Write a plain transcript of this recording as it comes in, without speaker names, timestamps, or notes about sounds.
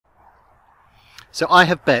So I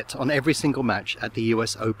have bet on every single match at the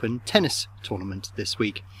US Open tennis tournament this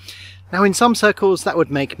week. Now in some circles that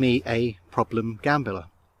would make me a problem gambler,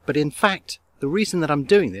 but in fact the reason that I'm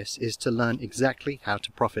doing this is to learn exactly how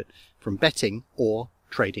to profit from betting or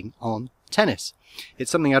trading on tennis.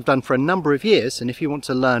 It's something I've done for a number of years, and if you want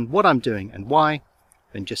to learn what I'm doing and why,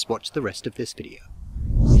 then just watch the rest of this video.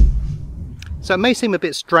 So it may seem a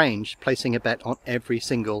bit strange placing a bet on every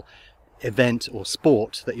single event or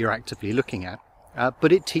sport that you're actively looking at,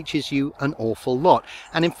 but it teaches you an awful lot,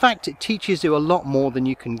 and in fact it teaches you a lot more than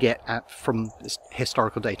you can get at from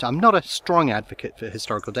historical data. I'm not a strong advocate for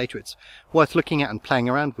historical data. It's worth looking at and playing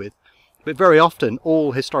around with, but very often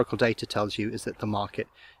all historical data tells you is that the market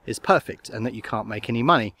is perfect and that you can't make any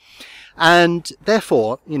money, and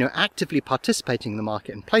therefore, you know, actively participating in the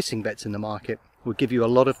market and placing bets in the market will give you a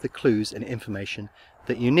lot of the clues and information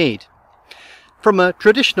that you need. From a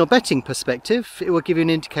traditional betting perspective, it will give you an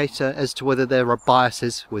indicator as to whether there are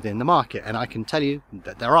biases within the market, and I can tell you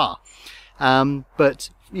that there are. But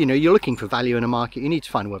you know, you're looking for value in a market, you need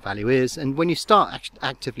to find what value is, and when you start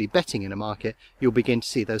actively betting in a market, you'll begin to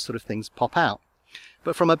see those sort of things pop out.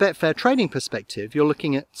 But from a Betfair trading perspective, you're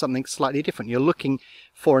looking at something slightly different. You're looking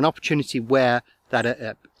for an opportunity where that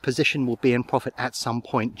a position will be in profit at some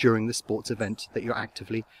point during the sports event that you're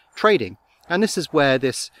actively trading. And this is where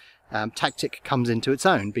this tactic comes into its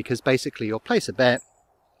own, because basically you'll place a bet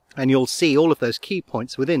and you'll see all of those key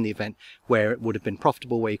points within the event where it would have been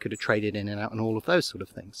profitable, where you could have traded in and out and all of those sort of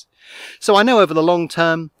things. So I know over the long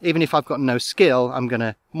term, even if I've got no skill, I'm going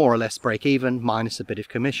to more or less break even minus a bit of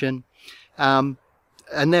commission.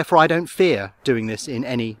 And therefore I don't fear doing this in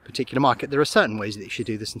any particular market. There are certain ways that you should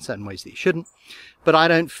do this and certain ways that you shouldn't, but I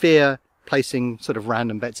don't fear placing sort of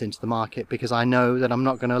random bets into the market because I know that I'm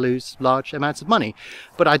not going to lose large amounts of money.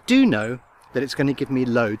 But I do know that it's going to give me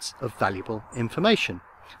loads of valuable information.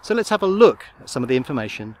 So let's have a look at some of the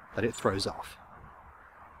information that it throws off.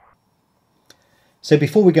 So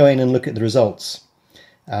before we go in and look at the results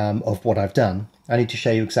of what I've done, I need to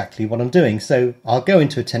show you exactly what I'm doing. So I'll go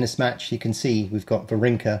into a tennis match. You can see we've got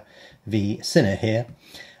Wawrinka v Sinner here,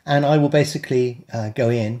 and I will basically go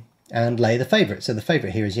in and lay the favourite. So the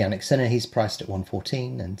favourite here is Jannik Sinner. He's priced at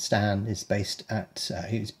 114, and Stan is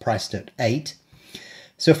he's priced at 8.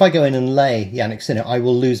 So if I go in and lay Jannik Sinner, I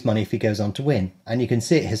will lose money if he goes on to win. And you can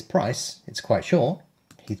see at his price, it's quite short.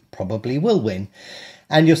 He probably will win.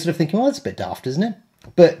 And you're sort of thinking, well, that's a bit daft, isn't it?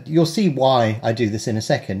 But you'll see why I do this in a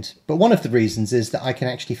second. But one of the reasons is that I can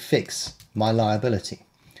actually fix my liability.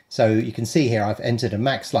 So you can see here I've entered a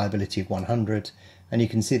max liability of 100. And you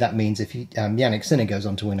can see that means if Jannik Sinner goes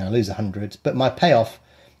on to win, I lose 100. But my payoff,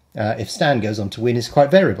 if Stan goes on to win, is quite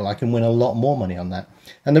variable. I can win a lot more money on that.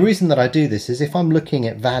 And the reason that I do this is if I'm looking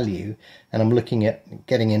at value and I'm looking at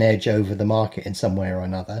getting an edge over the market in some way or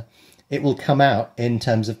another, it will come out in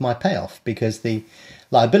terms of my payoff, because the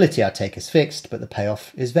liability I take is fixed, but the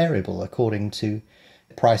payoff is variable according to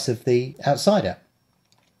the price of the outsider.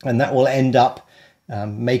 And that will end up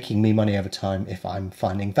making me money over time if I'm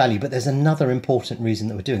finding value. But there's another important reason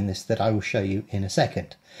that we're doing this that I will show you in a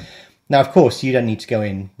second. Now, of course, you don't need to go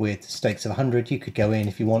in with stakes of 100. You could go in,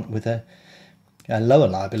 if you want, with a lower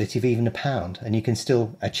liability of even £1, and you can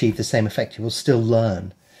still achieve the same effect. You will still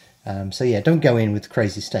learn. So yeah, don't go in with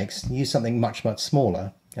crazy stakes. Use something much, much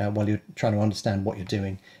smaller while you're trying to understand what you're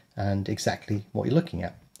doing and exactly what you're looking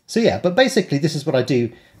at. So yeah, but basically this is what I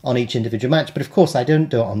do on each individual match. But of course I don't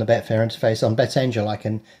do it on the Betfair interface. On BetAngel I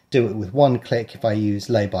can do it with one click if I use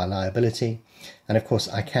lay by liability. And of course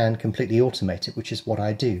I can completely automate it, which is what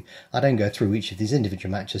I do. I don't go through each of these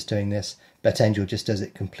individual matches doing this. BetAngel just does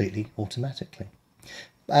it completely automatically.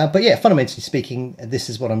 But yeah, fundamentally speaking, this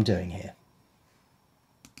is what I'm doing here.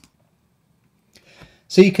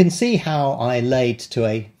 So you can see how I laid to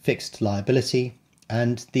a fixed liability,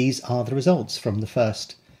 and these are the results from the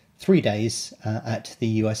first 3 days at the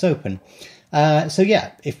US Open. So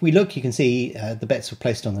yeah, if we look, you can see the bets were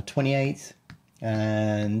placed on the 28th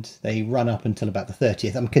and they run up until about the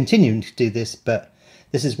 30th. I'm continuing to do this, but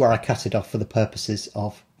this is where I cut it off for the purposes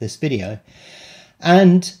of this video.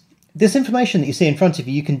 And this information that you see in front of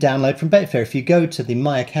you, you can download from Betfair. If you go to the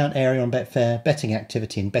My Account area on Betfair, betting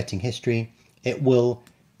activity and betting history, it will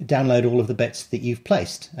download all of the bets that you've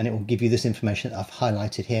placed, and it will give you this information that I've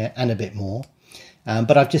highlighted here and a bit more.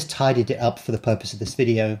 But I've just tidied it up for the purpose of this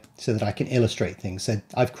video so that I can illustrate things. So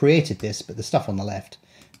I've created this, but the stuff on the left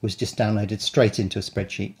was just downloaded straight into a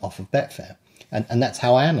spreadsheet off of Betfair. And that's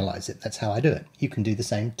how I analyze it. That's how I do it. You can do the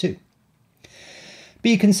same too.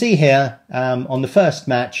 But you can see here on the first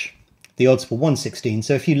match, the odds were 116.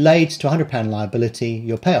 So if you laid to £100 liability,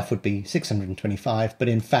 your payoff would be 625. But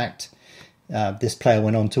in fact, this player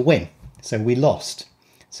went on to win. So we lost.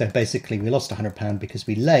 So basically we lost £100 because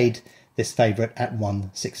we laid this favourite at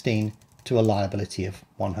 1.16 to a liability of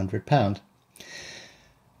 £100.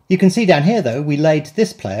 You can see down here though, we laid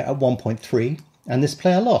this player at 1.3 and this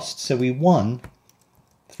player lost. So we won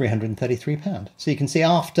 £333. So you can see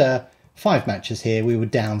after 5 matches here, we were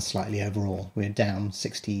down slightly overall. We were down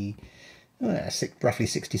roughly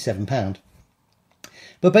 £67.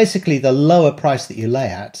 But basically the lower price that you lay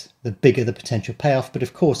at, the bigger the potential payoff. But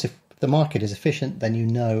of course, if the market is efficient, then you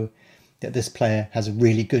know that this player has a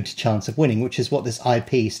really good chance of winning, which is what this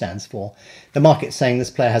IP stands for. The market's saying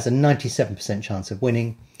this player has a 97% chance of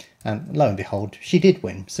winning, and lo and behold, she did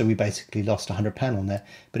win. So we basically lost £100 on there.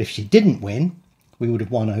 But if she didn't win, we would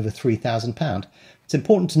have won over £3,000. It's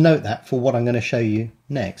important to note that for what I'm going to show you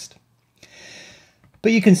next.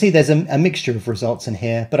 But you can see there's a mixture of results in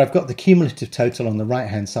here, but I've got the cumulative total on the right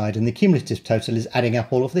hand side, and the cumulative total is adding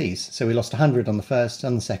up all of these. So we lost 100 on the first,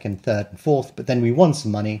 on the second, third and fourth, but then we won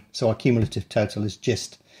some money, so our cumulative total is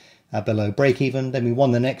just below break even. Then we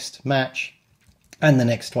won the next match and the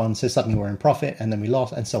next one, so suddenly we're in profit, and then we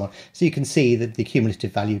lost, and so on. So you can see that the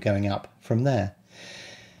cumulative value going up from there.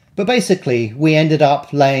 But basically we ended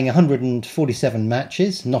up laying 147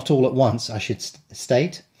 matches, not all at once I should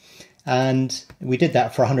state. And we did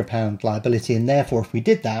that for £100 liability, and therefore if we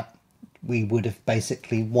did that, we would have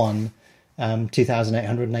basically won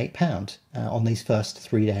 £2,808 on these first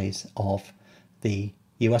 3 days of the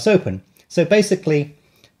US Open. So basically,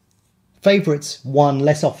 favourites won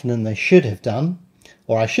less often than they should have done,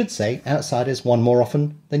 or I should say, outsiders won more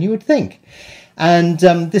often than you would think. And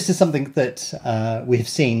this is something that we have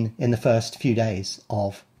seen in the first few days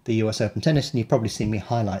of the US Open tennis, and you've probably seen me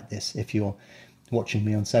highlight this if you're watching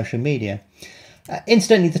me on social media.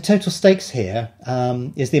 Incidentally, the total stakes here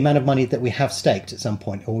is the amount of money that we have staked at some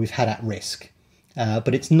point, or we've had at risk.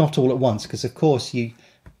 But it's not all at once, because of course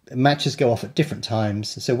matches go off at different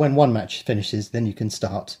times. So when one match finishes, then you can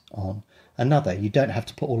start on another. You don't have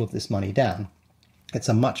to put all of this money down. It's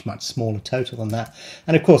a much, much smaller total than that.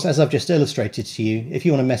 And of course, as I've just illustrated to you, if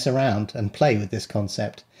you want to mess around and play with this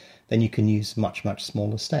concept, then you can use much, much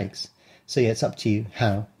smaller stakes. So yeah, it's up to you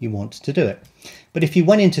how you want to do it. But if you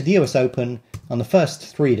went into the US Open on the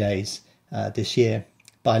first 3 days this year,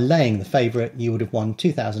 by laying the favourite, you would have won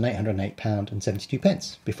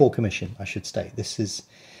 £2,808.72 before commission, I should state. This is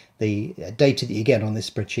the data that you get on this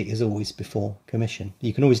spreadsheet is always before commission.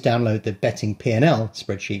 You can always download the betting P&L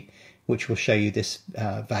spreadsheet, which will show you this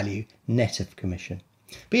value net of commission.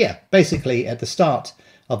 But yeah, basically at the start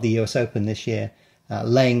of the US Open this year,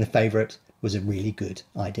 laying the favourite was a really good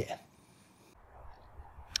idea.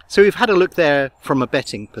 So we've had a look there from a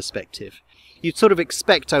betting perspective. You'd sort of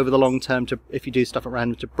expect over the long term, to, if you do stuff at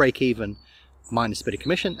random, to break even minus a bit of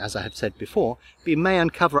commission, as I have said before, but you may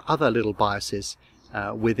uncover other little biases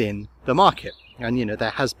within the market. And, you know, there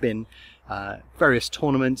has been various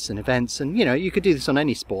tournaments and events, and, you know, you could do this on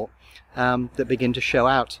any sport, that begin to show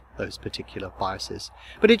out those particular biases.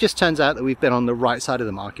 But it just turns out that we've been on the right side of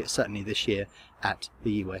the market, certainly this year at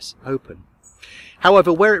the US Open.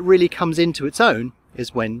 However, where it really comes into its own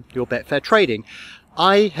is when you're Betfair trading.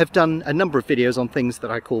 I have done a number of videos on things that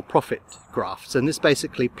I call profit graphs, and this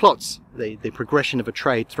basically plots the progression of a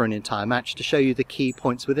trade through an entire match to show you the key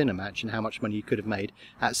points within a match and how much money you could have made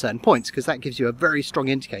at certain points, because that gives you a very strong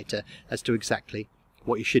indicator as to exactly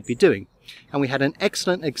what you should be doing. And we had an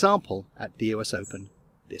excellent example at the US Open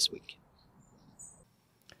this week.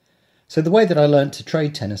 So the way that I learned to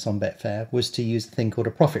trade tennis on Betfair was to use a thing called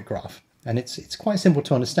a profit graph. And it's quite simple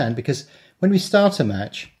to understand, because when we start a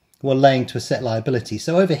match, we're laying to a set liability.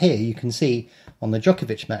 So over here, you can see on the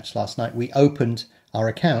Djokovic match last night, we opened our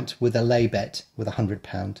account with a lay bet with a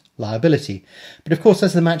 £100 liability. But of course,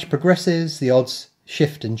 as the match progresses, the odds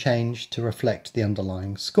shift and change to reflect the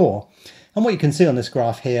underlying score. And what you can see on this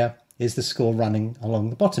graph here is the score running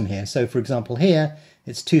along the bottom here. So for example, here,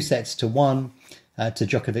 it's 2-1 to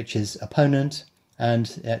Djokovic's opponent. And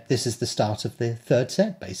this is the start of the third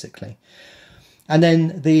set, basically. And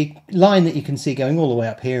then the line that you can see going all the way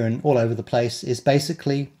up here and all over the place is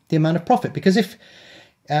basically the amount of profit. Because if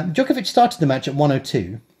Djokovic started the match at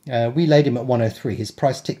 102, we laid him at 103. His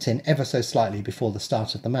price ticked in ever so slightly before the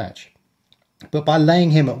start of the match. But by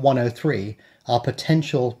laying him at 103, our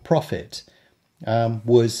potential profit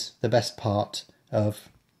was the best part of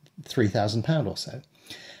 £3,000 or so.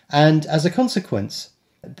 And as a consequence,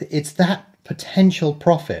 it's that potential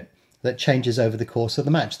profit that changes over the course of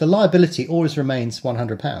the match. The liability always remains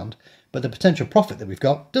 £100, but the potential profit that we've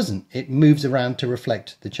got doesn't. It moves around to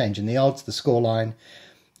reflect the change in the odds, the scoreline,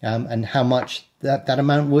 and how much that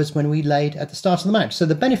amount was when we laid at the start of the match. So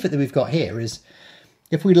the benefit that we've got here is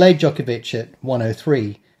if we laid Djokovic at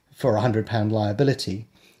 103 for a £100 liability,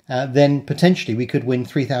 then potentially we could win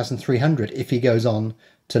 3,300 if he goes on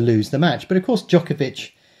to lose the match. But of course,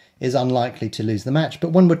 Djokovic is unlikely to lose the match.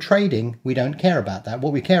 But when we're trading, we don't care about that.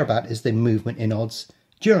 What we care about is the movement in odds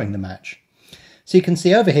during the match. So you can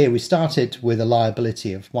see over here, we started with a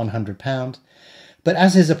liability of £100. But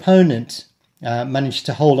as his opponent managed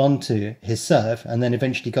to hold on to his serve and then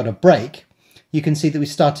eventually got a break, you can see that we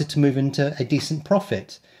started to move into a decent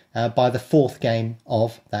profit by the fourth game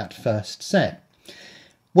of that first set.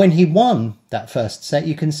 When he won that first set,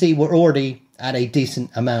 you can see we're already at a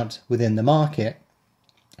decent amount within the market.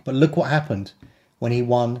 But look what happened when he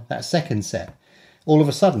won that second set. All of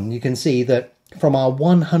a sudden, you can see that from our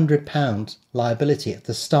 £100 liability at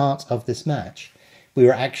the start of this match, we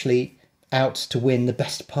were actually out to win the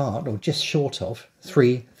best part, or just short of,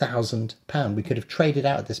 £3,000. We could have traded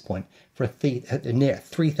out at this point for a near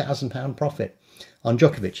 £3,000 profit on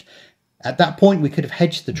Djokovic. At that point, we could have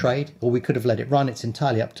hedged the trade, or we could have let it run. It's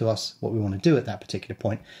entirely up to us what we want to do at that particular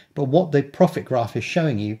point. But what the profit graph is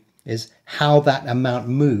showing you is how that amount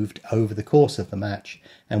moved over the course of the match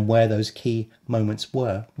and where those key moments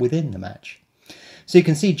were within the match. So you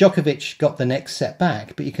can see Djokovic got the next set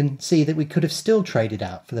back, but you can see that we could have still traded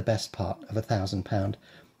out for the best part of £1,000,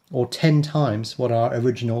 or 10 times what our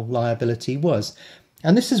original liability was.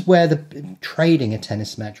 And this is where the trading a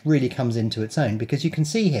tennis match really comes into its own, because you can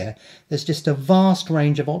see here, there's just a vast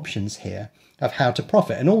range of options here of how to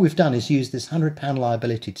profit. And all we've done is use this £100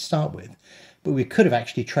 liability to start with, but we could have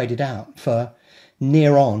actually traded out for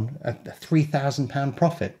near on a £3,000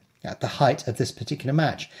 profit at the height of this particular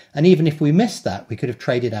match. And even if we missed that, we could have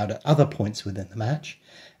traded out at other points within the match.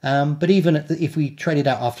 But even if we traded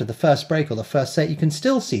out after the first break or the first set, you can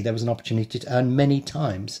still see there was an opportunity to earn many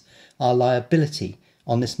times our liability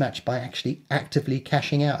on this match by actually actively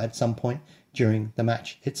cashing out at some point during the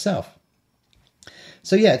match itself.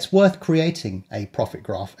 So yeah, it's worth creating a profit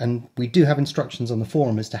graph, and we do have instructions on the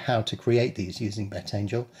forum as to how to create these using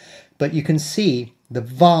BetAngel. But you can see the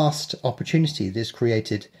vast opportunity that is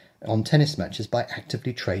created on tennis matches by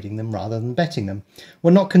actively trading them rather than betting them.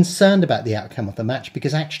 We're not concerned about the outcome of the match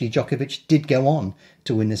because actually Djokovic did go on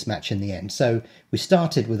to win this match in the end. So we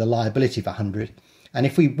started with a liability of 100, and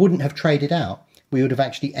if we wouldn't have traded out, we would have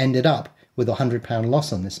actually ended up with a £100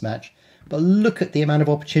 loss on this match. But look at the amount of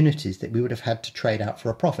opportunities that we would have had to trade out for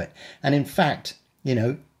a profit. And in fact, you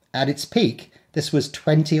know, at its peak, this was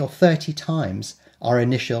 20 or 30 times our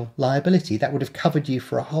initial liability. That would have covered you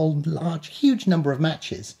for a whole huge number of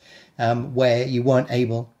matches where you weren't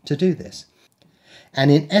able to do this.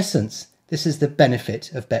 And in essence, this is the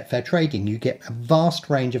benefit of Betfair trading. You get a vast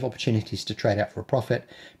range of opportunities to trade out for a profit,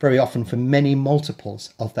 very often for many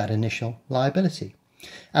multiples of that initial liability.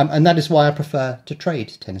 And that is why I prefer to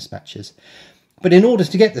trade tennis matches. But in order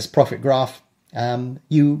to get this profit graph,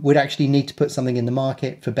 you would actually need to put something in the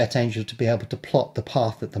market for BetAngel to be able to plot the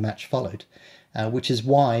path that the match followed, which is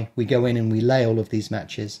why we go in and we lay all of these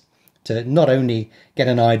matches to not only get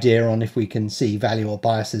an idea on if we can see value or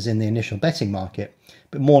biases in the initial betting market,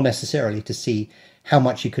 but more necessarily to see how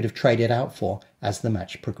much you could have traded out for as the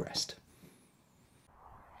match progressed.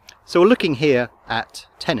 So we're looking here at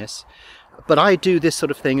tennis, but I do this sort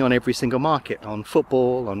of thing on every single market, on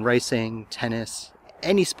football, on racing, tennis,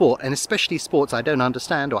 any sport, and especially sports I don't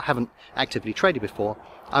understand or haven't actively traded before.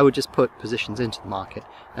 I would just put positions into the market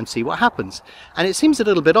and see what happens. And it seems a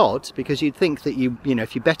little bit odd because you'd think that you know,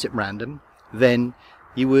 if you bet at random, then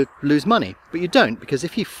you would lose money, but you don't, because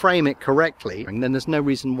if you frame it correctly, then there's no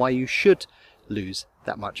reason why you should lose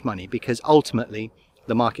that much money, because ultimately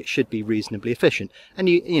the market should be reasonably efficient. And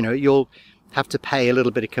you know, you'll have to pay a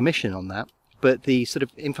little bit of commission on that, but the sort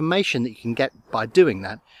of information that you can get by doing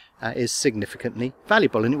that is significantly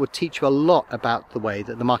valuable, and it will teach you a lot about the way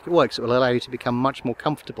that the market works. It will allow you to become much more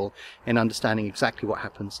comfortable in understanding exactly what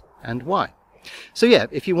happens and why. So yeah,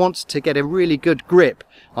 if you want to get a really good grip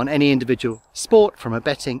on any individual sport from a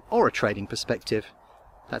betting or a trading perspective,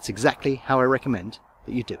 that's exactly how I recommend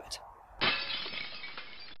that you do it.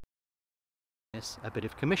 A bit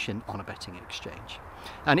of commission on a betting exchange,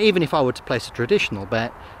 and even if I were to place a traditional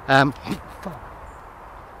bet,